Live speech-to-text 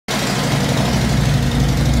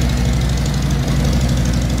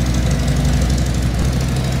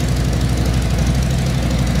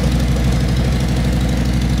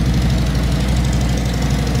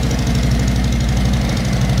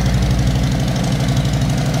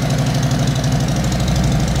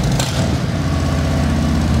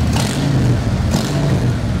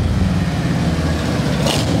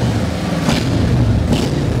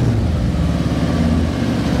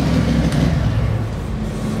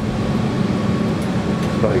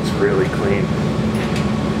bike's really clean.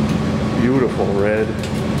 Beautiful red.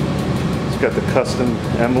 It's got the custom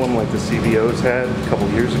emblem like the CVOs had a couple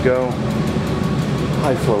years ago.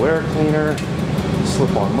 High flow air cleaner,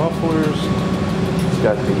 slip-on mufflers. It's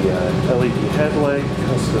got the LED headlight,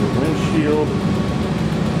 custom windshield.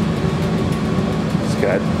 It's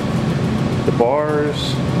got the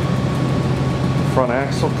bars, front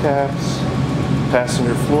axle caps,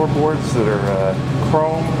 passenger floorboards that are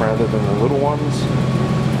chrome rather than the little ones.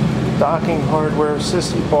 Docking hardware,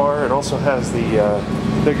 sissy bar. It also has the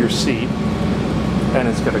bigger seat, and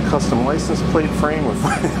it's got a custom license plate frame with,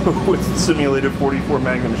 with simulated 44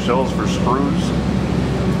 Magnum shells for screws.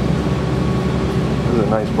 This is a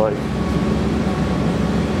nice bike.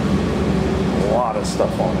 A lot of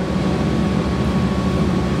stuff on it.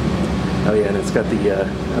 Oh yeah, and it's got the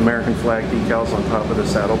American flag decals on top of the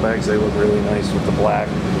saddlebags. They look really nice with the black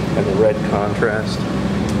and the red contrast.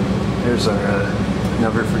 There's our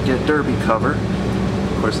Never Forget Derby cover.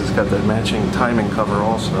 Of course, it's got the matching timing cover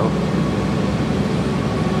also.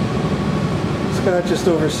 It's got just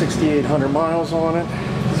over 6,800 miles on it.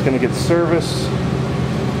 It's going to get service.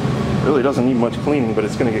 Really doesn't need much cleaning, but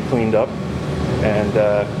it's going to get cleaned up. And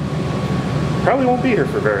probably won't be here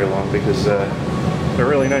for very long because a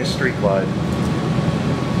really nice street glide.